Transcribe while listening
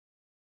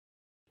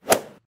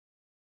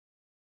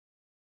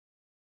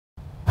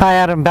Hi,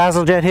 Adam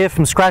Bazalgette here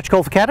from Scratch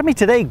Golf Academy.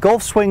 Today,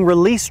 golf swing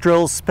release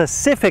drills,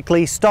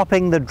 specifically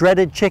stopping the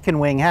dreaded chicken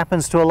wing.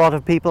 Happens to a lot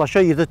of people. I'll show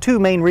you the two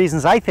main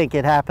reasons I think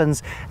it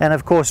happens, and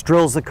of course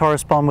drills that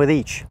correspond with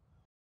each.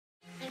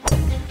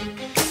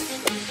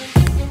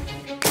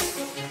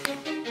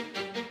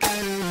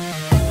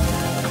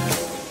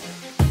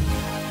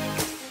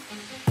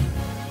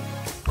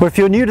 Well, if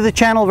you're new to the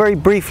channel, very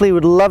briefly,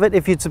 would love it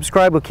if you'd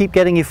subscribe. We'll keep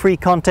getting you free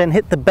content.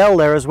 Hit the bell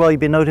there as well. You'll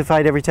be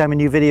notified every time a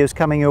new video is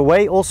coming your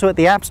way. Also at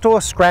the App Store,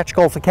 Scratch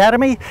Golf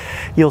Academy.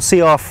 You'll see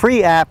our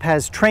free app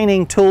has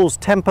training tools,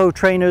 tempo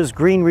trainers,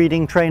 green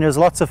reading trainers,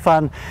 lots of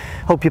fun.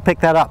 Hope you pick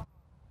that up.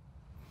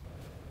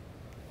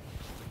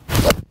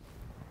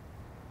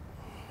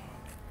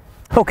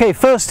 Okay,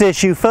 first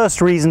issue,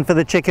 first reason for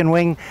the chicken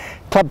wing.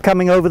 Club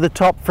coming over the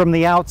top from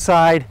the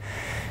outside.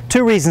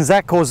 Two reasons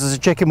that causes a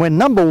chicken wing.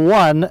 Number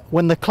one,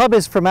 when the club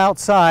is from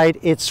outside,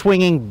 it's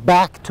swinging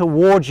back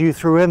towards you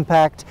through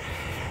impact.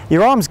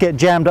 Your arms get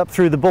jammed up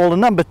through the ball.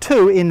 And number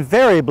two,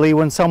 invariably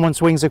when someone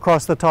swings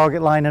across the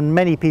target line, and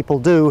many people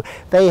do,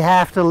 they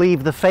have to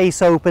leave the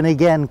face open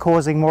again,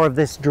 causing more of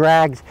this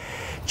dragged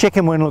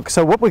chicken wing look.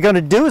 So what we're going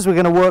to do is we're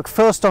going to work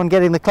first on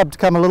getting the club to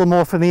come a little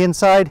more from the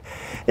inside.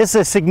 It's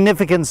a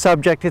significant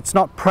subject. It's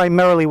not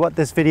primarily what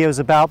this video is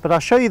about, but I'll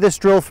show you this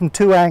drill from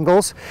two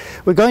angles.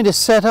 We're going to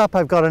set up,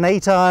 I've got an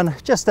 8-iron,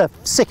 just a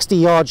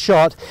 60-yard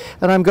shot,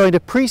 and I'm going to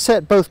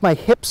preset both my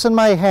hips and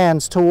my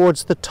hands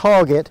towards the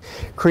target,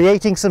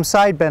 creating some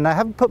side bend. I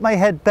haven't put my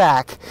head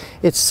back,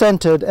 it's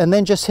centered, and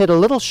then just hit a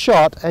little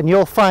shot, and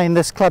you'll find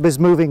this club is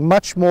moving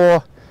much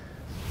more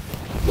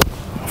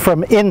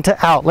from in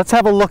to out. Let's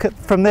have a look at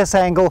from this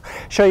angle,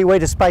 show you a way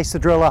to spice the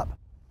drill up.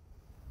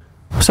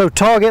 So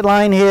target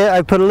line here,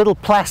 I put a little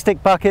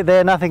plastic bucket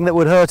there, nothing that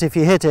would hurt if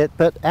you hit it,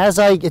 but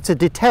it's a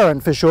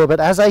deterrent for sure, but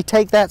as I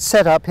take that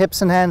setup,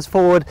 hips and hands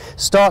forward,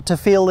 start to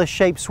feel this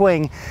shape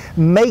swing,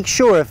 make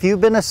sure if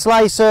you've been a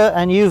slicer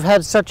and you've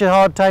had such a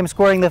hard time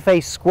squaring the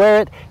face,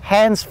 square it,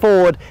 hands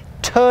forward,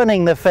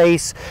 turning the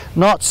face,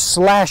 not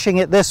slashing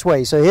it this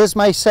way. So here's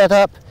my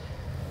setup.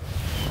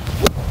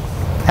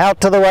 Out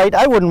to the right.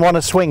 I wouldn't want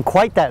to swing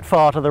quite that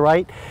far to the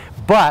right,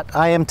 but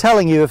I am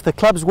telling you, if the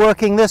club's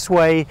working this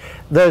way,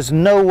 there's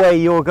no way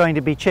you're going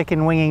to be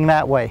chicken winging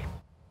that way.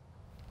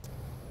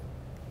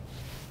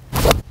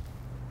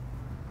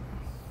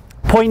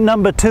 Point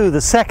number two,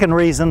 the second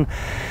reason,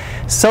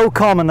 so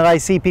common that I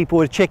see people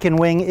with chicken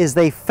wing, is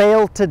they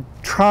fail to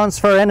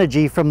transfer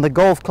energy from the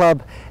golf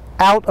club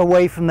out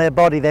away from their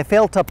body. They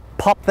fail to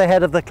pop the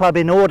head of the club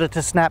in order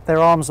to snap their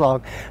arms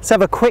long. Let's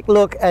have a quick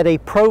look at a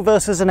pro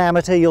versus an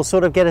amateur. You'll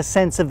sort of get a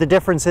sense of the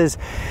differences.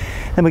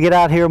 Then we get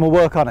out here and we'll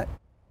work on it.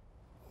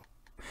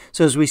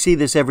 So as we see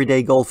this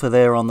everyday golfer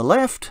there on the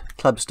left,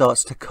 club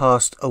starts to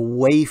cast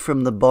away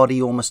from the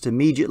body almost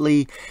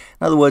immediately.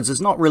 In other words,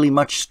 there's not really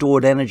much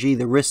stored energy,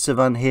 the wrists have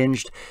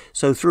unhinged.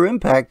 So through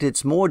impact,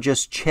 it's more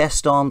just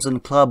chest, arms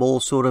and club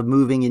all sort of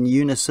moving in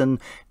unison,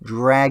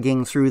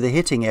 dragging through the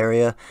hitting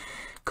area.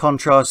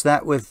 Contrast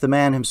that with the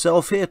man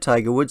himself here,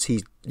 Tiger Woods.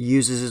 He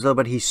uses his little,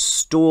 but he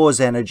stores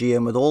energy,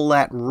 and with all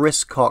that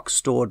wrist cock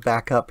stored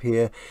back up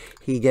here,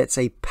 he gets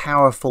a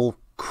powerful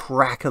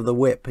crack of the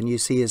whip, and you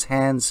see his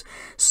hands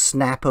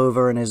snap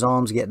over and his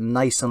arms get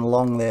nice and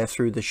long there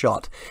through the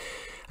shot.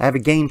 I have a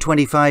Gain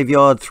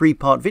 25-yard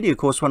 3-part video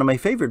course, one of my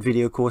favorite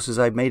video courses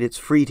I've made. It's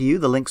free to you.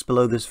 The link's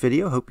below this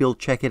video. Hope you'll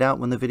check it out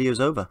when the video's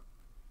over.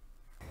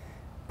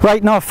 Right,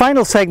 in our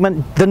final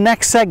segment, the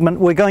next segment,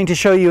 we're going to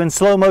show you in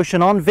slow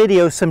motion on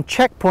video some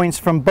checkpoints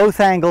from both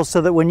angles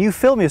so that when you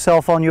film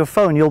yourself on your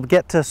phone, you'll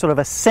get to sort of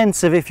a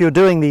sense of if you're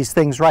doing these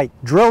things right.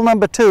 Drill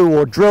number two,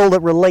 or drill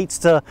that relates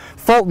to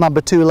fault number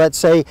two, let's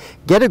say,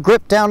 get a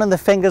grip down in the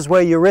fingers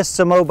where your wrists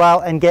are mobile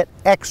and get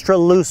extra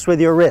loose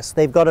with your wrists.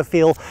 They've got to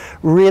feel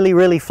really,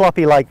 really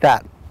floppy like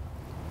that.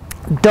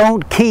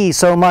 Don't key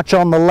so much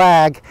on the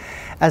lag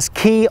as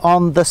key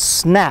on the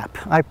snap.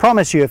 I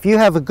promise you, if you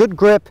have a good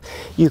grip,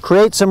 you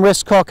create some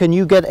wrist cock and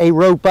you get a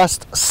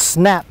robust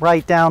snap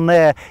right down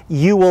there,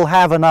 you will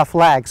have enough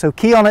lag. So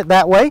key on it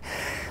that way,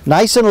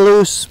 nice and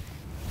loose.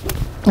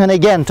 And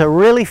again, to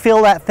really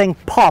feel that thing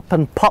pop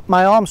and pop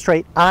my arm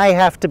straight, I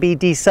have to be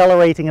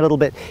decelerating a little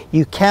bit.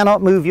 You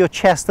cannot move your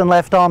chest and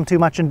left arm too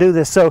much and do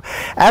this. So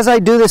as I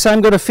do this, I'm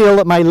going to feel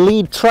that my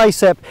lead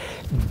tricep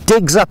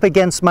digs up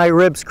against my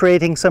ribs,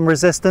 creating some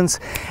resistance.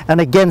 And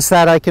against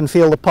that, I can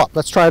feel the pop.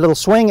 Let's try a little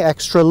swing,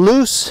 extra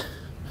loose.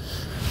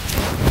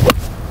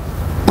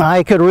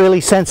 I could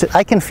really sense it.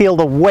 I can feel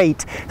the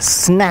weight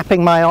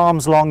snapping my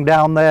arms long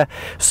down there.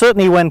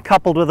 Certainly when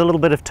coupled with a little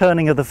bit of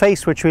turning of the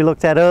face, which we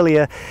looked at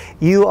earlier,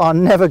 you are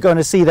never going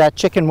to see that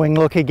chicken wing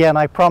look again.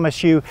 I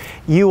promise you,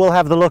 you will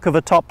have the look of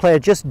a top player.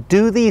 Just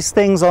do these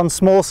things on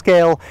small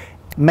scale.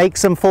 Make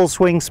some full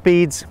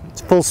speed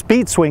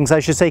swings, I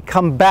should say.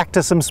 Come back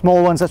to some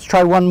small ones. Let's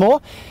try one more,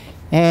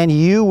 and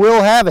you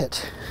will have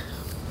it.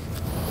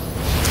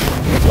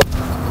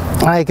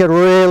 I could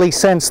really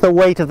sense the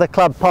weight of the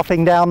club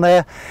popping down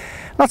there.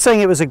 Not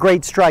saying it was a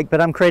great strike, but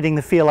I'm creating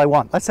the feel I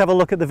want. Let's have a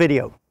look at the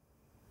video.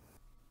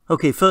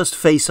 Okay, first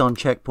face-on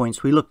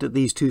checkpoints. We looked at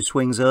these two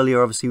swings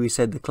earlier. Obviously, we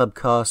said the club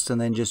casts and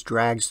then just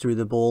drags through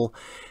the ball.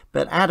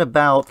 But at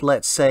about,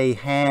 let's say,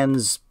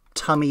 hands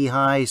tummy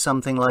high,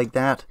 something like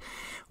that,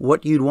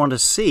 what you'd want to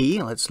see,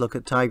 let's look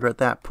at Tiger at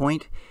that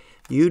point,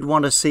 you'd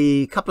want to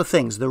see a couple of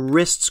things. The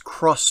wrists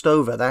crossed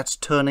over, that's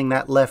turning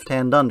that left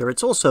hand under.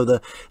 It's also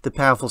the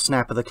powerful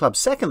snap of the club.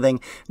 Second thing,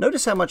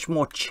 notice how much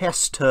more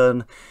chest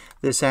turn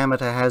this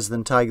amateur has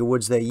than Tiger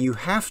Woods there. You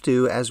have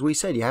to, as we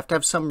said, you have to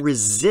have some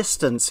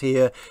resistance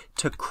here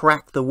to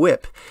crack the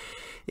whip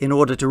in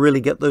order to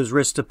really get those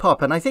wrists to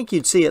pop. And I think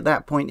you'd see at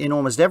that point in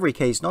almost every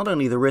case, not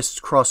only the wrists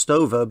crossed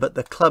over, but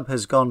the club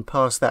has gone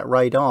past that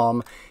right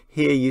arm.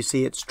 Here you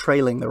see it's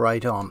trailing the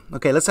right arm.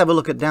 Okay, let's have a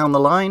look at down the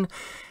line.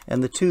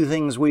 And the two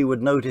things we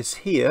would notice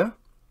here,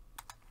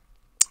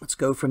 let's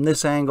go from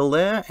this angle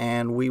there,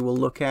 and we will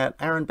look at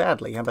Aaron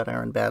Baddeley. How about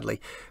Aaron Baddeley?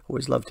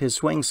 Always loved his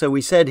swing. So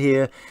we said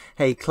here,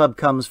 hey, club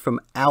comes from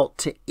out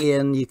to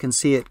in. You can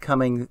see it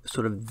coming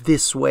sort of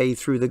this way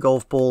through the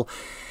golf ball.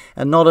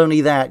 And not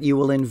only that, you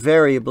will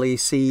invariably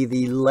see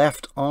the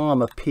left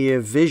arm appear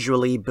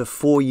visually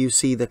before you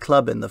see the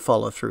club in the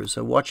follow-through.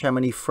 So watch how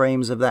many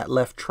frames of that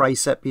left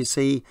tricep you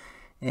see,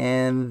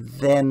 and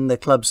then the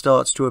club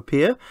starts to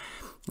appear.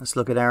 Let's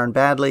look at Aaron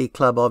Baddeley.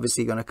 Club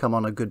obviously going to come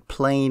on a good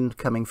plane,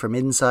 coming from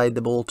inside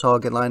the ball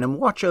target line. And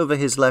watch over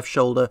his left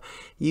shoulder.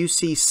 You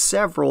see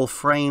several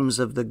frames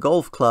of the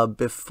golf club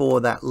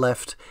before that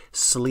left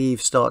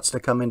sleeve starts to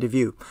come into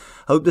view.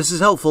 Hope this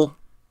is helpful.